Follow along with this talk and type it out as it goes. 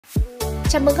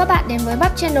Chào mừng các bạn đến với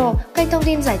BØP CHANNEL, kênh thông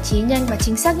tin giải trí nhanh và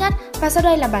chính xác nhất. Và sau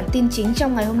đây là bản tin chính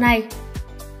trong ngày hôm nay.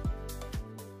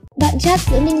 Đoạn chat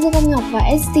giữa Lan Ngọc và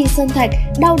S.T Sơn Thạch,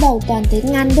 đau đầu toàn thấy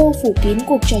ngàn đô phủ kín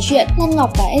cuộc trò chuyện. Lan Ngọc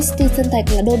và S.T Sơn Thạch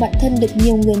là đôi bạn thân được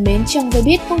nhiều người mến trong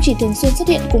Vbiz, không chỉ thường xuyên xuất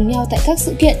hiện cùng nhau tại các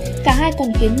sự kiện, cả hai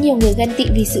còn khiến nhiều người ganh tị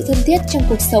vì sự thân thiết trong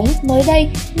cuộc sống. Mới đây,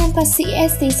 nam ca sĩ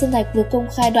S.T Sơn Thạch vừa công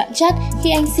khai đoạn chat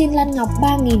khi anh xin Lan Ngọc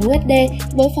 3.000 USD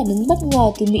với phản ứng bất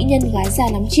ngờ từ mỹ nhân gái già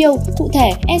lắm chiêu. Cụ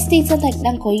thể, S.T Sơn Thạch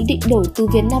đang có ý định đổi từ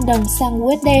Việt Nam đồng sang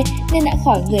USD nên đã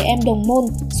khỏi người em đồng môn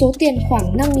số tiền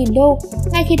khoảng 5.000 đô.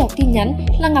 Ngay khi đọc tin nhắn,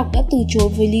 Lan Ngọc đã từ chối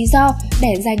với lý do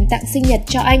để dành tặng sinh nhật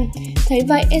cho anh. Thấy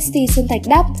vậy, S.T Sơn Thạch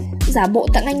đáp: giả bộ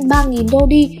tặng anh 3.000 đô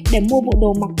đi để mua bộ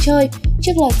đồ mặc chơi.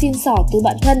 Trước lời xin xỏ từ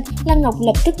bạn thân, Lan Ngọc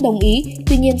lập tức đồng ý.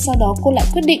 Tuy nhiên sau đó cô lại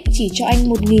quyết định chỉ cho anh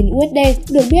 1.000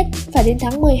 USD. Được biết, phải đến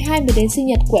tháng 12 mới đến sinh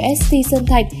nhật của S.T Sơn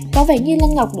Thạch. Có vẻ như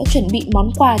Lan Ngọc đã chuẩn bị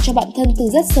món quà cho bạn thân từ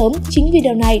rất sớm. Chính vì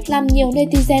điều này làm nhiều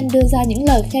netizen đưa ra những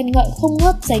lời khen ngợi không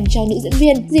ngớt dành cho nữ diễn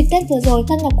viên. Dịp Tết vừa rồi,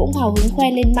 Lan Ngọc cũng hào hứng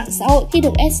khoe lên mạng xã hội khi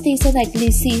được S.T Sơn Thạch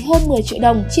lì xì hơn 10 triệu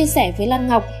đồng. Chia sẻ với Lan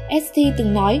Ngọc, S.T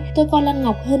từng nói: tôi coi Lan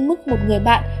Ngọc hơn mức một người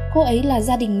bạn. Cô ấy là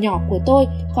gia đình nhỏ của tôi,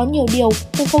 có nhiều điều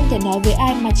tôi không thể nói với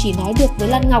ai mà chỉ nói được với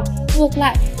Lan Ngọc. Ngược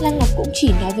lại, Lan Ngọc cũng chỉ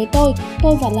nói với tôi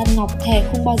và Lan Ngọc thề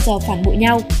không bao giờ phản bội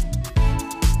nhau.